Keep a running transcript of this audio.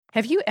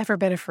Have you ever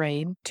been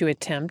afraid to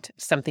attempt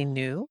something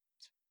new?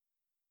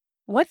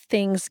 What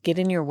things get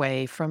in your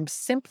way from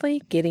simply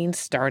getting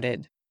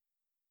started?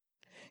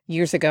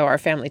 Years ago, our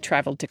family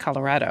traveled to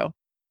Colorado.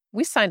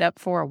 We signed up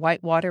for a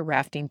whitewater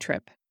rafting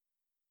trip.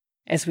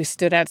 As we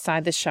stood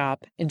outside the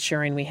shop,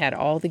 ensuring we had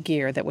all the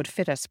gear that would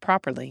fit us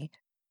properly,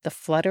 the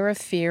flutter of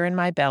fear in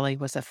my belly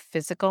was a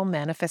physical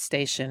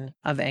manifestation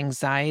of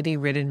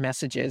anxiety-ridden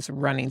messages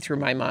running through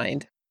my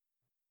mind.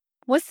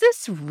 Was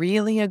this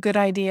really a good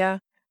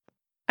idea?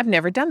 I've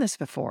never done this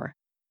before.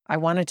 I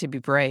wanted to be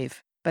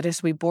brave, but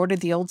as we boarded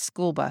the old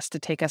school bus to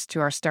take us to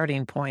our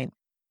starting point,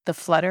 the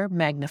flutter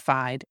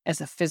magnified as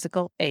a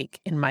physical ache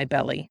in my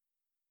belly.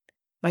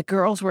 My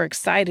girls were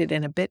excited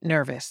and a bit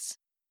nervous.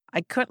 I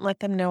couldn't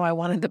let them know I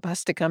wanted the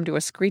bus to come to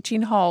a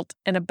screeching halt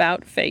and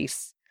about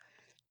face.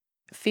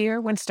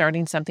 Fear when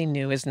starting something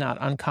new is not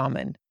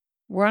uncommon.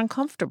 We're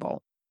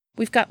uncomfortable.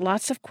 We've got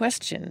lots of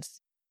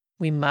questions.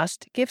 We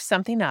must give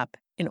something up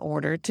in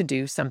order to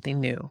do something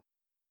new.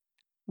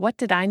 What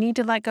did I need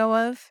to let go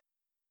of?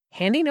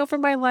 Handing over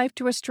my life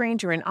to a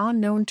stranger in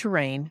unknown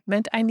terrain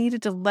meant I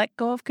needed to let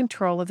go of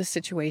control of the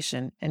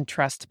situation and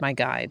trust my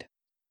guide.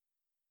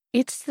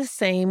 It's the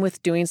same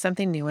with doing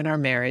something new in our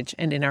marriage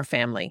and in our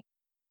family.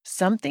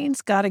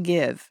 Something's got to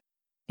give.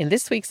 In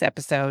this week's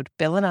episode,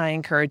 Bill and I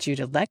encourage you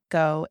to let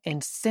go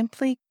and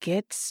simply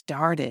get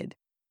started.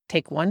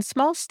 Take one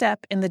small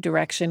step in the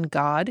direction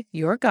God,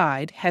 your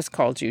guide, has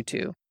called you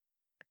to.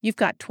 You've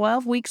got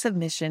 12 weeks of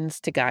missions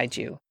to guide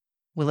you.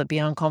 Will it be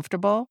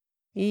uncomfortable?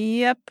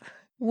 Yep.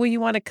 Will you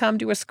want to come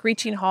to a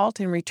screeching halt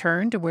and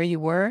return to where you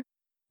were?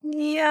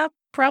 Yep,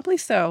 probably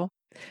so.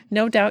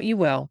 No doubt you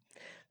will.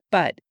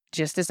 But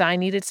just as I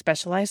needed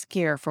specialized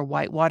gear for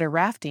whitewater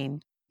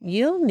rafting,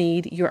 you'll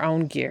need your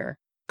own gear,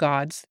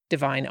 God's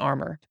divine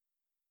armor.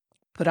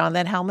 Put on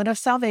that helmet of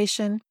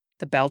salvation,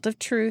 the belt of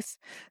truth,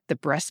 the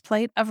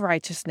breastplate of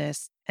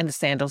righteousness, and the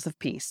sandals of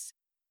peace.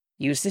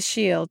 Use the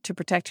shield to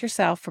protect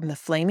yourself from the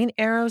flaming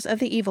arrows of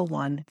the evil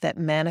one that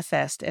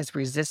manifest as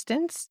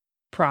resistance,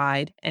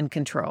 pride, and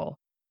control.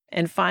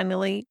 And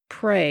finally,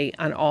 pray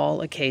on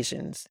all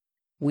occasions.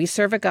 We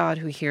serve a God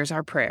who hears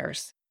our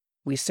prayers.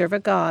 We serve a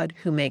God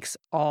who makes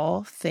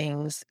all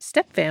things,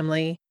 Step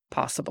Family,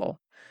 possible.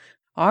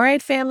 All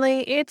right,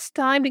 family, it's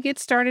time to get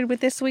started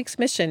with this week's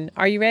mission.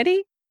 Are you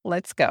ready?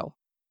 Let's go.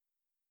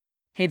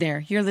 Hey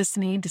there, you're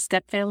listening to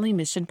Step Family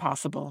Mission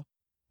Possible,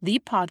 the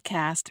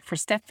podcast for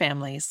step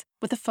families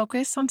with a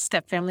focus on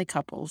step family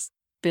couples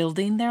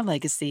building their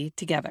legacy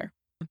together.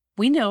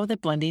 We know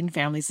that blending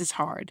families is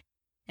hard,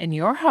 and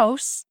your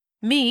hosts,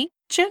 me,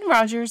 Jen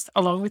Rogers,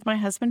 along with my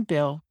husband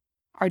Bill,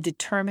 are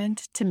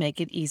determined to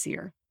make it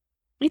easier.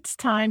 It's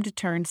time to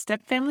turn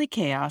step family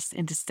chaos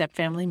into step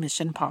family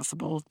mission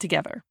possible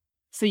together,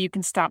 so you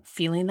can stop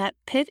feeling that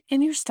pit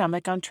in your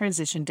stomach on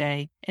transition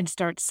day and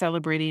start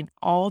celebrating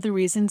all the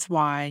reasons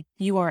why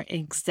you are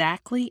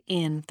exactly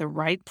in the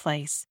right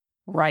place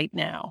right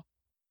now.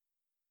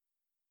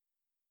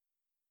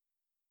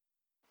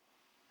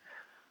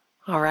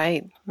 All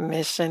right,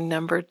 mission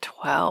number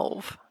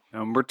 12.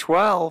 Number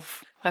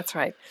 12. That's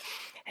right.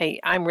 Hey,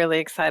 I'm really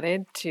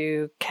excited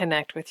to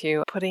connect with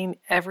you, putting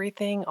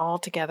everything all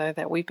together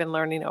that we've been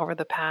learning over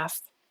the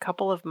past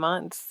couple of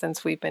months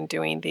since we've been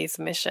doing these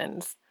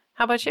missions.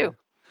 How about you?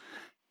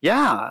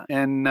 Yeah,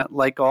 and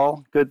like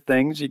all good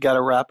things, you got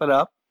to wrap it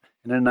up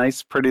in a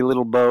nice, pretty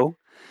little bow.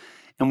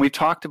 And we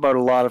talked about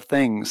a lot of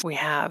things. We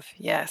have,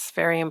 yes,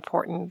 very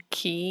important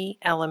key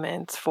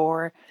elements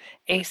for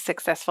a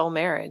successful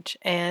marriage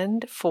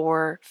and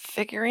for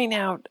figuring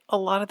out a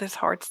lot of this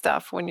hard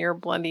stuff when you're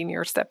blending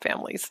your step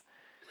families.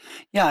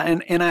 Yeah,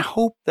 and I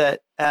hope that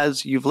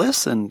as you've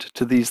listened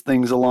to these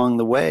things along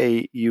the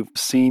way, you've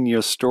seen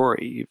your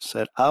story. You've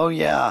said, oh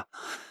yeah,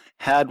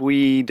 had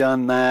we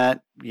done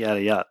that,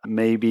 yeah,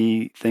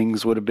 maybe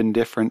things would have been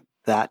different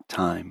that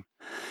time.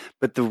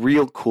 But the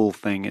real cool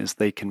thing is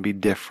they can be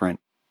different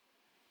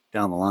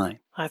down the line.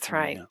 That's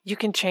right. You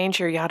can change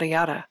your yada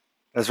yada.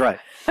 That's right.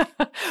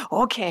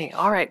 Okay,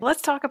 all right.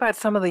 Let's talk about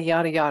some of the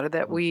yada yada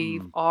that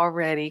we've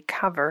already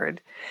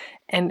covered.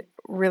 And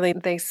really,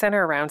 they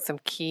center around some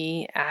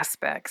key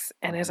aspects.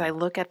 And as I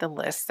look at the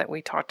list that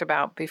we talked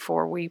about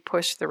before we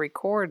push the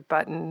record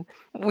button,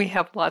 we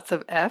have lots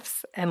of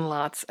F's and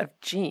lots of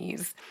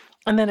G's.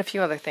 And then a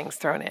few other things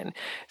thrown in.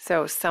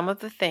 So some of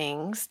the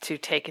things to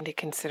take into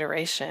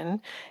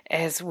consideration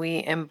as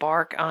we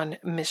embark on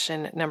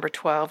mission number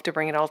 12 to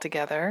bring it all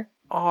together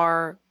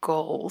are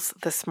goals,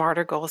 the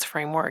Smarter Goals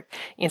Framework.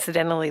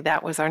 Incidentally,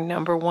 that was our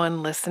number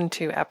one listened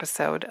to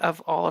episode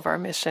of all of our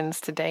missions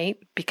to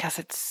date because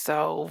it's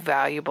so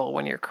valuable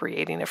when you're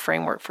creating a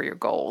framework for your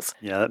goals.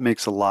 Yeah, that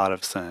makes a lot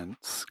of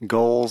sense.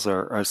 Goals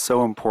are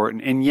so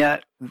important, and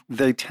yet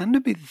they tend to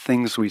be the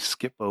things we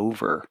skip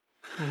over.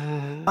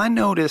 I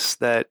notice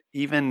that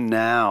even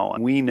now,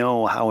 we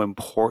know how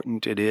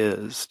important it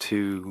is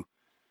to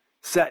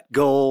set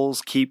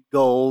goals, keep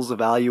goals,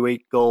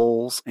 evaluate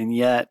goals, and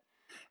yet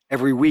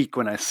every week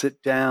when I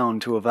sit down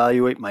to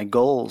evaluate my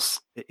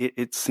goals,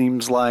 it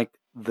seems like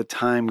the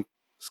time's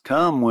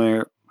come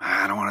where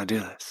I don't want to do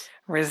this.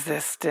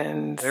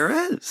 resistance.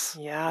 There is.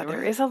 Yeah,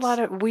 there is a lot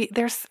of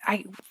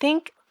I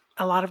think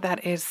a lot of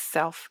that is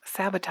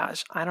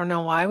self-sabotage. I don't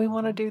know why we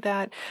want to do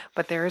that,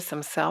 but there is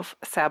some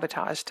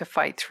self-sabotage to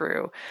fight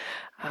through.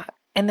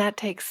 And that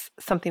takes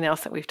something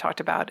else that we've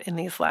talked about in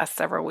these last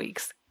several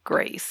weeks,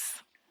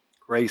 grace.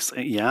 Grace,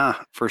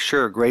 yeah, for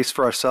sure. Grace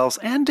for ourselves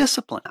and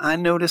discipline. I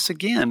notice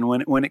again,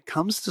 when it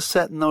comes to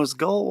setting those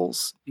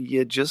goals,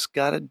 you just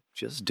got to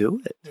just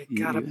do it.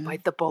 You got to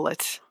bite the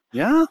bullet.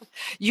 Yeah.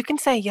 You can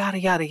say yada,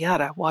 yada,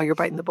 yada while you're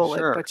biting the bullet,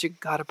 Sure. but you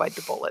got to bite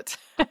the bullet.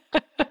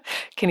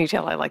 Can you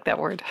tell I like that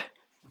word?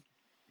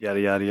 Yada,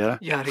 yada, yada.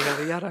 Yada,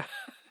 yada, yada.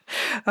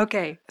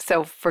 Okay,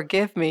 so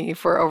forgive me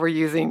for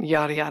overusing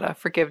yada, yada.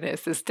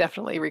 Forgiveness is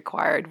definitely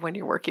required when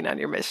you're working on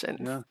your mission.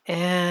 Yeah.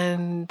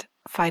 And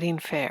fighting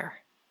fair.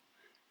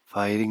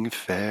 Fighting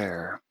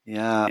fair.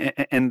 Yeah.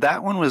 And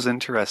that one was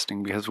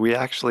interesting because we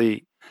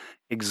actually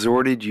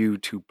exhorted you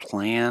to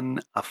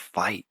plan a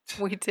fight.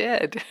 We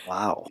did.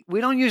 Wow.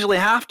 We don't usually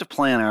have to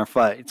plan our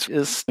fights.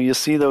 You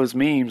see those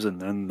memes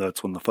and then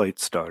that's when the fight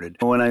started.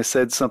 When I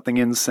said something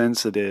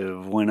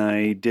insensitive, when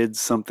I did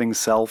something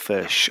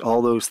selfish,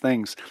 all those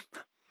things.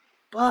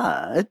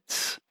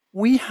 But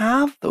we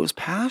have those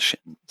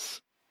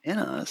passions in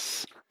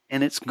us,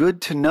 and it's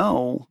good to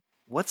know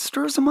what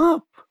stirs them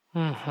up.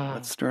 Mm-hmm.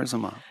 What stirs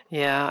them up?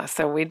 Yeah,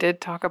 so we did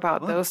talk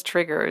about those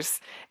triggers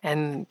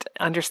and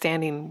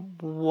understanding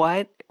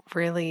what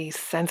really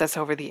sends us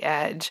over the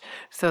edge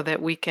so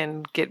that we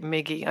can get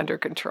Miggy under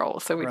control.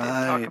 So we did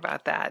talk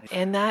about that.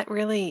 And that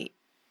really,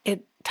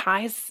 it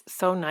ties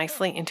so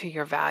nicely into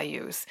your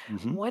values.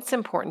 Mm-hmm. What's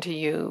important to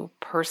you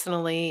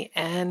personally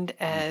and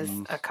as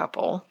a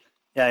couple?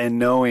 Yeah, and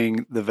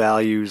knowing the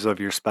values of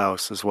your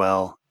spouse as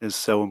well is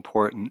so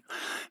important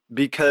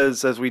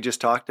because, as we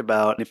just talked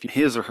about, if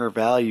his or her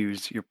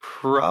values, you're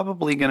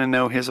probably going to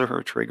know his or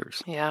her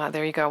triggers. Yeah,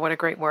 there you go. What a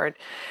great word.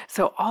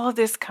 So all of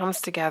this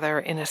comes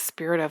together in a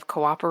spirit of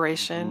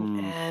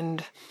cooperation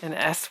and an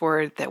S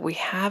word that we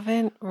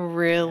haven't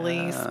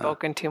really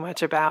spoken too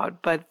much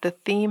about, but the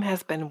theme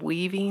has been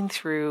weaving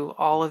through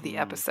all of the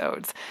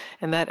episodes.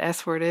 And that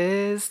S word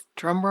is,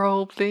 drum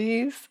roll,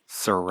 please.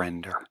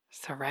 Surrender.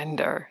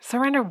 Surrender.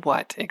 Surrender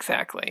what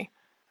exactly?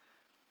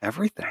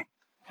 Everything.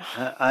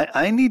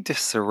 I need to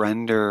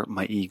surrender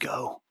my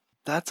ego.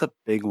 That's a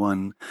big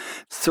one.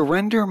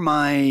 Surrender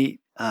my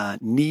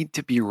need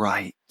to be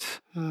right.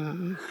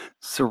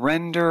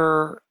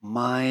 Surrender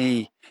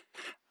my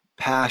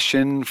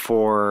passion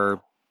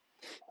for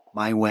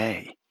my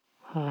way.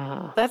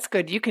 That's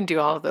good. You can do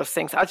all of those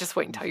things. I'll just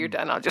wait until you're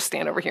done. I'll just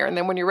stand over here, and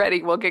then when you're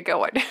ready, we'll get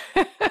going.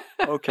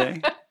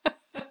 Okay.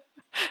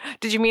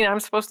 Did you mean I'm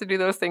supposed to do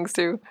those things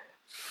too?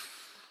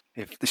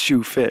 If the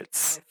shoe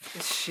fits. If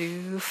the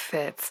shoe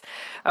fits.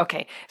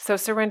 Okay, so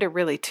surrender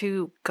really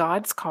to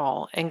God's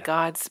call and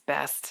God's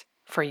best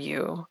for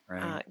you.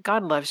 Right.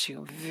 God loves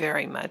you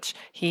very much.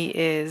 He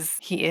is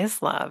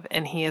love,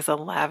 and He is a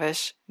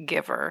lavish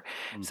giver.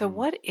 Mm-hmm. So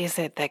what is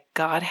it that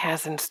God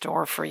has in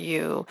store for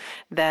you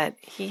that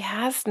He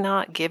has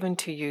not given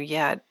to you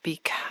yet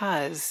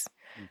because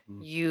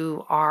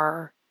you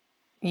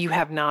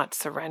have not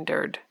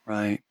surrendered?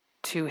 Right.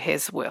 To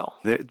His will.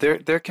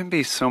 There can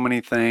be so many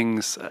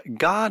things.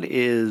 God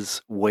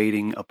is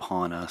waiting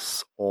upon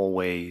us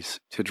always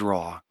to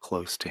draw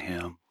close to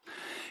Him.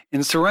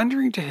 And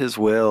surrendering to His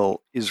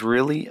will is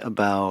really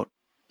about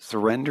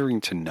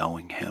surrendering to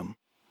knowing Him,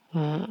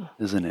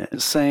 isn't it?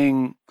 It's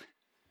saying,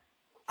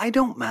 I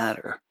don't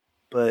matter,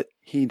 but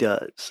He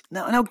does.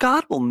 Now,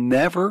 God will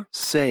never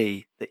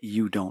say that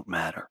you don't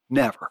matter.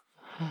 Never.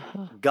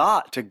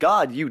 To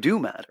God, you do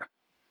matter.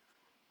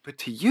 But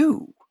to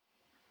you,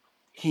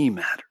 He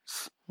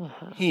matters.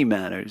 He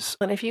matters.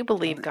 And if you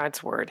believe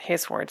God's word,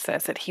 His word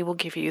says that He will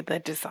give you the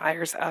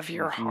desires of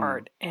your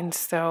heart. And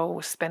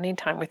so spending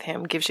time with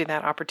Him gives you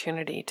that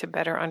opportunity to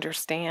better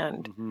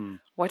understand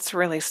what's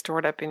really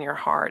stored up in your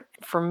heart.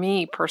 For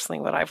me personally,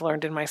 what I've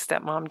learned in my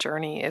stepmom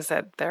journey is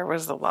that there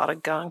was a lot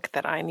of gunk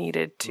that I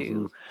needed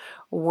to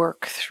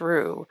work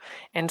through.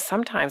 And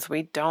sometimes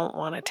we don't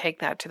want to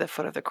take that to the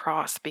foot of the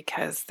cross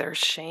because there's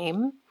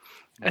shame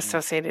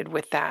associated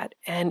with that.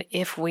 And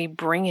if we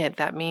bring it,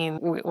 that means,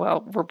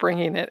 we're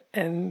bringing it,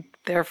 and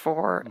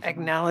therefore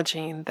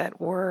acknowledging that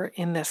we're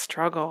in this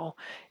struggle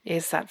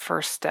is that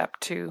first step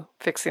to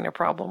fixing a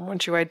problem.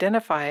 Once you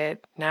identify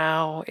it,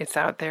 now it's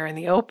out there in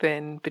the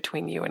open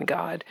between you and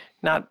God,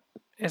 not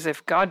as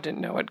if God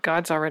didn't know it.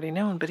 God's already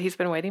known, but He's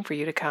been waiting for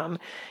you to come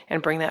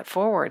and bring that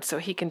forward so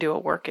He can do a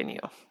work in you.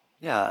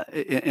 Yeah,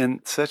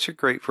 and such a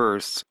great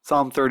verse.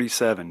 Psalm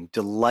 37,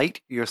 delight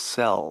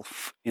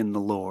yourself in the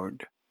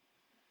Lord,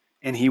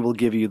 and He will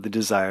give you the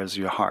desires of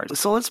your heart.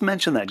 So let's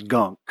mention that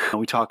gunk.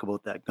 We talk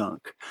about that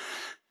gunk.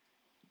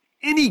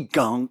 Any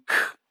gunk,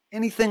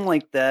 anything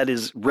like that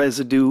is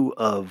residue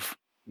of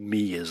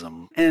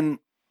meism. And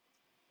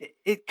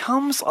it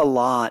comes a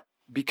lot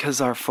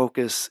because our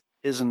focus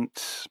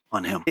isn't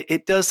on Him.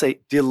 It does say,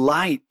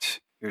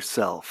 delight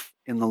yourself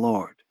in the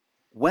Lord.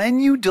 When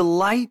you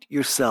delight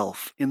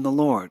yourself in the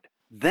Lord,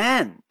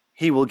 then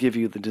He will give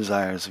you the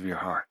desires of your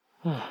heart.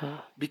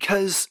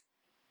 Because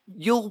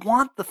you'll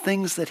want the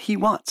things that he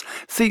wants.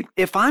 See,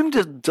 if I'm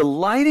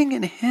delighting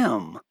in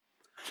him,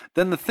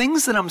 then the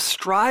things that I'm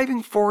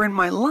striving for in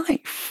my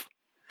life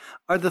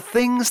are the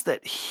things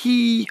that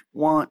he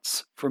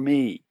wants for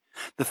me,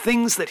 the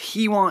things that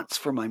he wants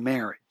for my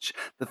marriage,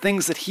 the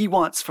things that he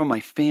wants for my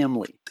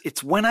family.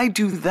 It's when I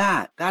do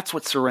that, that's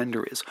what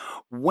surrender is.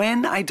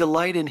 When I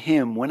delight in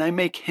him, when I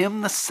make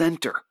him the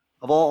center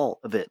of all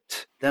of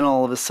it, then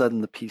all of a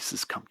sudden the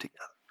pieces come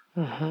together.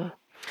 Mm-hmm.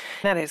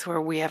 That is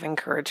where we have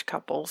encouraged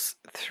couples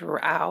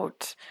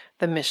throughout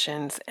the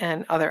missions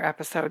and other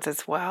episodes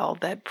as well,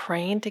 that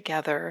praying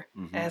together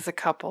as a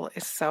couple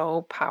is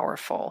so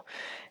powerful.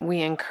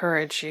 We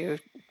encourage you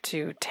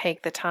to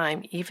take the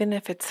time, even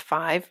if it's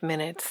 5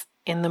 minutes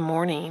in the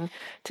morning,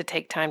 to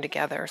take time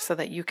together so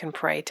that you can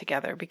pray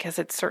together, because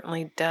it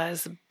certainly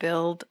does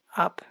build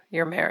up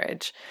your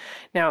marriage.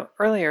 Now,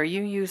 earlier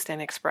you used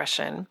an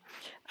expression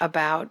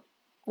about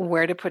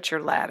where to put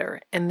your ladder.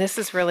 And this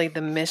is really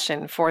the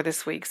mission for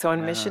this week. So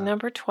in mission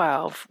number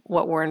 12,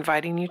 what we're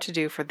inviting you to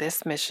do for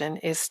this mission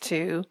is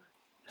to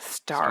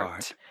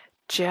start.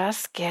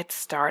 Just get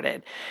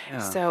started. Yeah.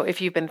 So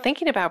if you've been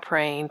thinking about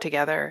praying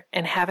together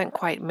and haven't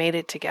quite made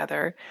it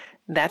together,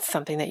 that's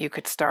something that you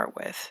could start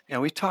with. Yeah,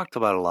 we talked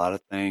about a lot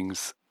of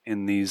things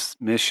in these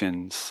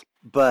missions,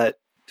 but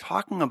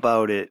talking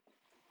about it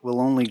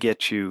will only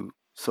get you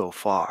so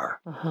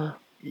far.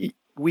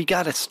 We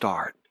got to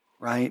start.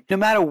 Right? No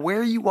matter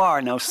where you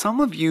are. Now, some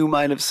of you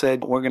might have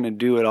said, we're going to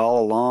do it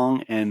all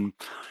along, and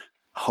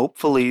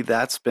hopefully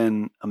that's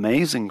been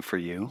amazing for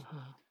you.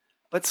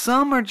 But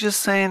some are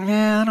just saying,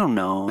 I don't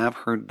know. I've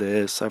heard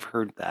this, I've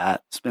heard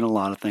that. It's been a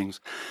lot of things.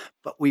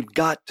 But we've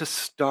got to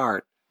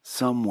start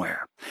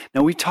somewhere.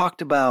 Now, we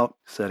talked about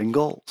setting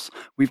goals.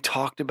 We've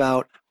talked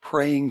about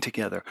praying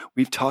together.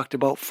 We've talked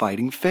about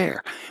fighting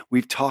fair.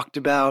 We've talked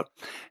about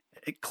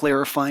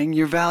clarifying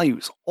your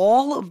values.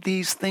 All of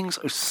these things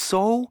are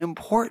so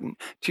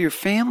important to your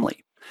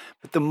family.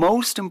 But the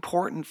most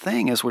important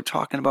thing, as we're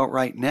talking about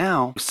right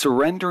now,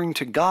 surrendering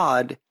to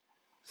God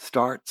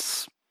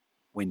starts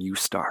when you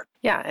start.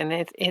 Yeah, and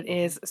it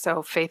is,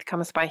 so faith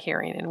comes by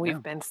hearing, and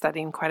we've been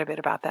studying quite a bit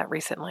about that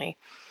recently.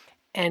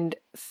 And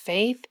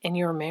faith in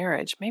your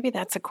marriage, maybe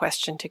that's a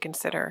question to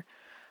consider.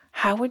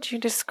 How would you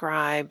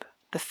describe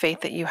the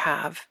faith that you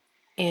have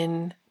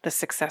in the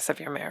success of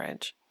your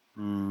marriage?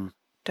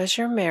 Does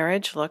your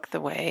marriage look the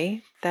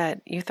way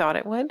that you thought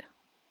it would?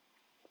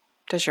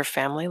 Does your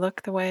family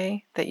look the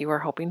way that you were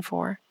hoping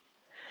for?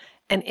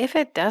 And if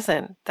it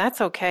doesn't, that's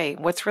okay.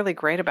 What's really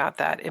great about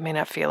that, it may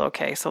not feel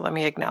okay, so let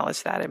me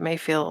acknowledge that. It may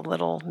feel a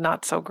little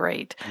not so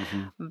great.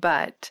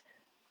 But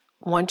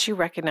once you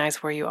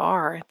recognize where you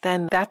are,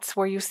 then that's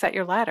where you set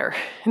your ladder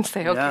and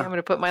say, okay, I'm going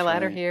to put my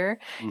ladder here,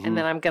 and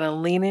then I'm going to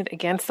lean it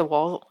against the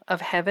wall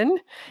of heaven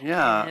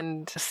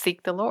and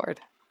seek the Lord.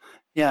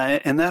 Yeah,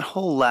 and that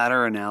whole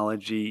ladder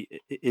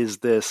analogy is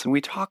this. And we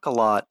talk a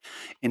lot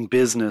in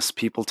business,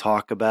 people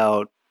talk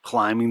about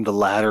climbing the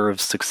ladder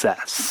of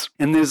success.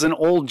 And there's an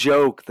old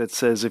joke that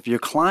says, if you're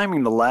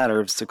climbing the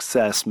ladder of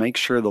success, make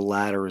sure the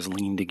ladder is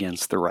leaned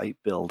against the right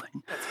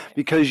building.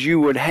 Because you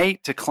would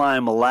hate to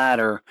climb a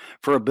ladder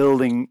for a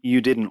building you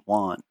didn't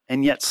want.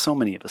 And yet so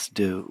many of us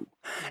do.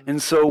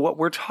 And so what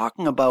we're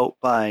talking about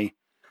by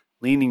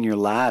leaning your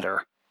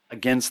ladder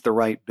against the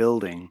right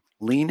building,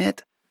 lean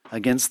it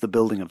against the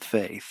building of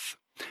faith.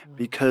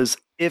 Because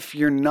if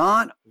you're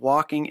not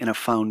walking in a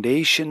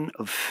foundation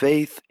of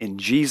faith in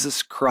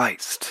Jesus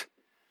Christ,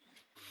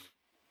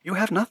 you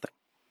have nothing.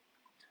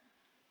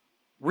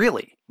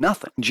 Really,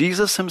 nothing.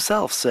 Jesus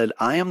himself said,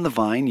 I am the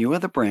vine, you are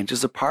the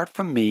branches. Apart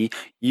from me,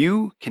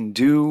 you can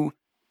do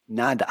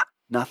nada,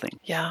 nothing.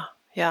 Yeah.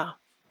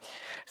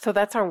 So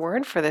that's our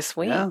word for this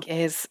week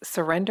is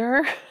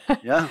surrender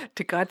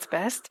to God's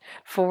best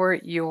for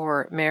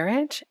your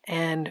marriage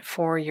and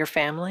for your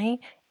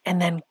family. And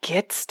then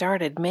get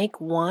started. Make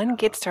one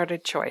get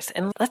started choice.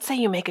 And let's say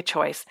you make a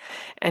choice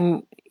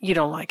and you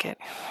don't like it.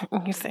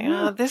 You say,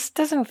 this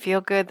doesn't feel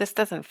good. This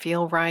doesn't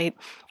feel right.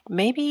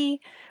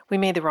 Maybe we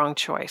made the wrong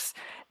choice.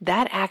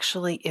 That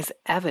actually is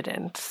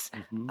evidence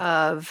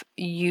of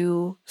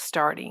you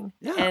starting.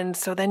 Yeah. And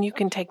so then you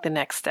can take the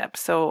next step.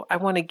 So I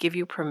want to give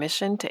you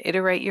permission to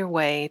iterate your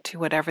way to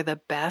whatever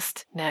the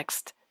best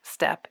next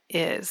step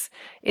is.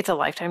 It's a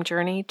lifetime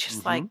journey,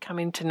 just like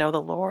coming to know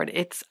the Lord.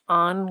 It's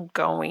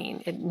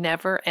ongoing. It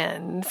never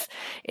ends.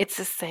 It's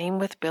the same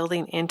with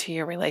building into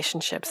your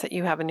relationships, that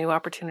you have a new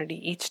opportunity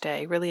each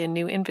day, really a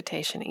new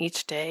invitation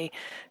each day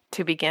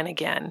to begin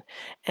again.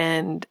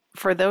 And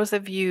for those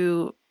of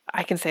you,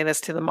 I can say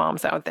this to the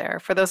moms out there,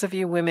 for those of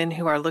you women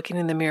who are looking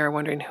in the mirror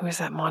wondering, who is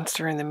that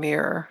monster in the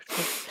mirror?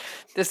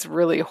 This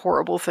really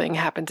horrible thing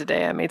happened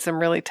today. I made some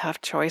really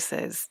tough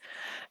choices.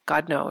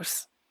 God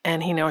knows.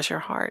 And he knows your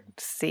heart.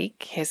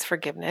 Seek his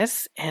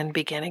forgiveness and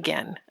begin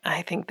again.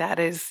 I think that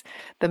is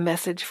the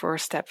message for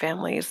step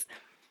families.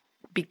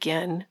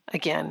 Begin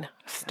again.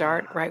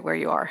 Start right where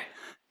you are.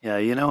 Yeah,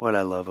 you know what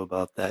I love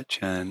about that,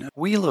 Jen?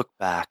 We look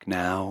back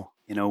now.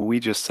 We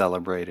just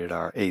celebrated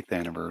our 8th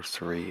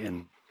anniversary.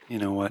 And you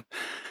know what?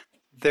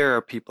 There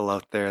are people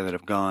out there that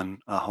have gone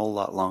a whole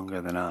lot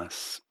longer than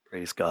us,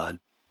 praise God.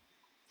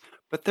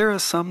 But there are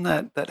some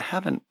that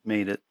haven't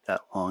made it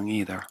that long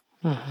either.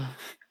 Mm-hmm.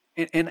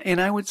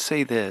 And I would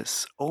say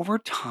this, over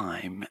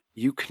time,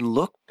 you can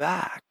look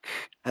back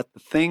at the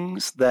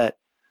things that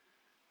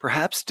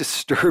perhaps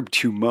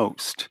disturbed you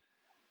most,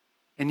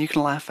 and you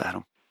can laugh at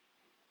them.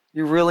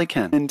 You really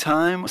can. In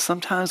time,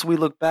 sometimes we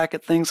look back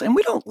at things and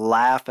we don't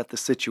laugh at the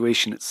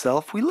situation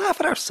itself. We laugh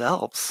at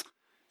ourselves.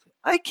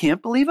 I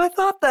can't believe I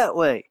thought that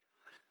way.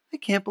 I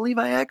can't believe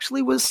I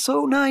actually was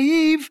so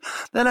naive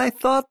that I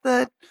thought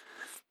that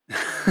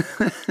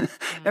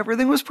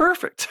everything was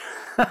perfect.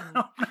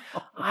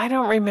 I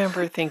don't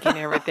remember thinking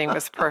everything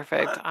was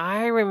perfect.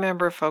 I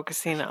remember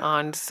focusing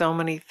on so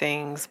many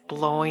things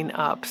blowing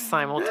up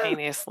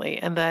simultaneously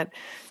and that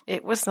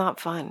it was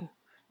not fun.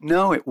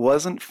 No, it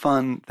wasn't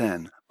fun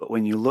then. But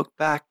when you look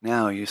back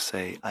now, you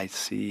say, I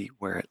see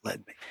where it led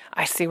me.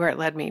 I see where it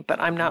led me,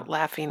 but I'm not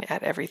laughing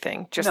at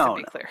everything, just to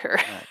be clear here.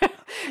 No.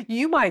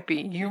 You might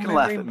be. You can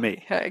laugh at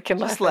me. I can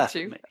Just laugh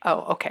at you. at me. Oh,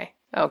 okay.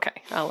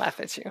 Okay. I'll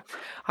laugh at you.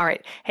 All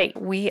right. Hey,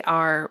 we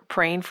are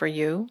praying for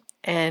you,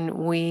 and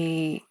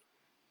we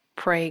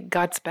pray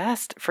God's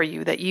best for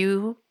you, that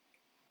you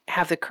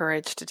have the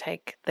courage to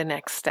take the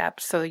next step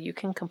so you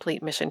can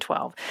complete Mission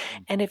 12.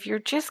 And if you're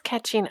just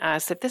catching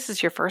us, if this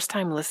is your first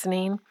time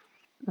listening,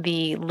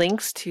 the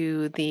links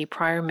to the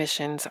prior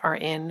missions are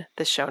in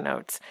the show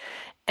notes.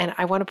 And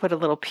I want to put a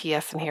little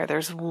PS in here.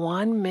 There's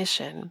one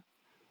mission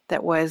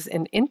that was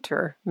an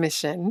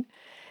intermission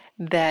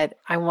that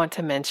I want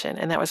to mention,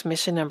 and that was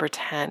mission number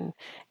 10.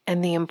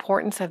 And the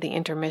importance of the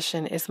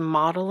intermission is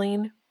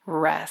modeling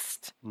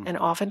rest. Mm-hmm. And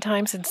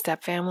oftentimes in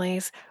step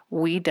families,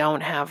 we don't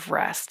have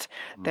rest.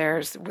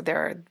 Mm-hmm.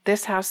 There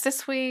this house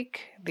this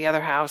week, the other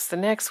house the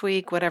next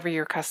week, whatever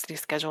your custody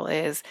schedule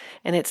is,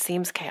 and it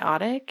seems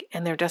chaotic,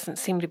 and there doesn't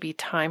seem to be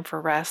time for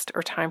rest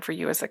or time for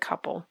you as a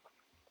couple.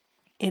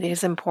 It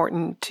is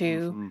important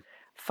to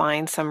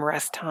find some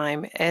rest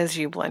time as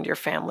you blend your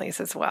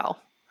families as well.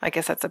 I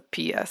guess that's a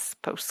PS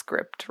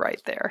postscript right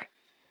there.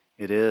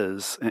 It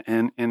is.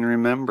 And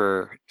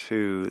remember,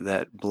 too,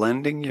 that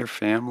blending your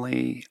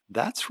family,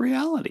 that's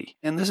reality.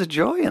 And there's a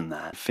joy in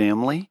that.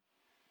 Family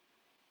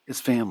is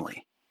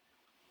family.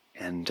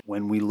 And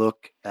when we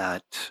look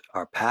at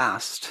our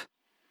past,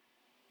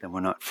 then we're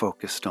not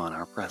focused on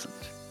our present.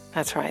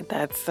 That's right.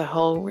 That's the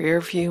whole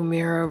rear view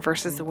mirror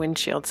versus the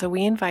windshield. So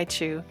we invite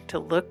you to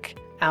look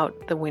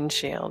out the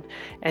windshield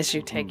as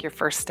you take your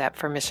first step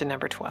for mission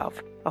number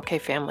 12. Okay,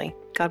 family.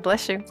 God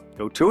bless you.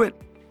 Go to it.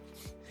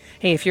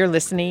 Hey, if you're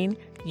listening,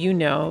 you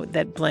know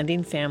that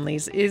blending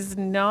families is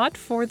not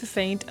for the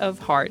faint of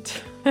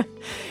heart.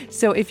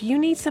 So if you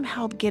need some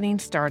help getting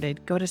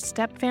started, go to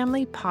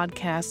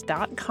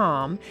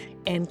stepfamilypodcast.com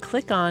and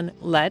click on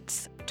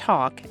Let's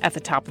Talk at the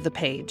top of the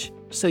page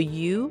so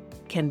you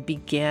can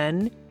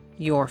begin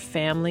your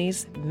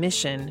family's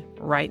mission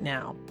right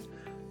now.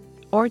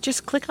 Or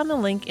just click on the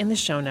link in the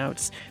show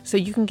notes so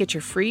you can get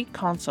your free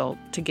consult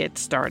to get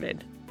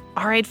started.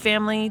 All right,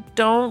 family,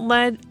 don't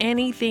let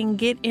anything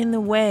get in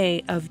the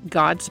way of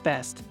God's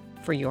best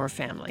for your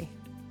family.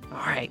 All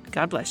right,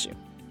 God bless you.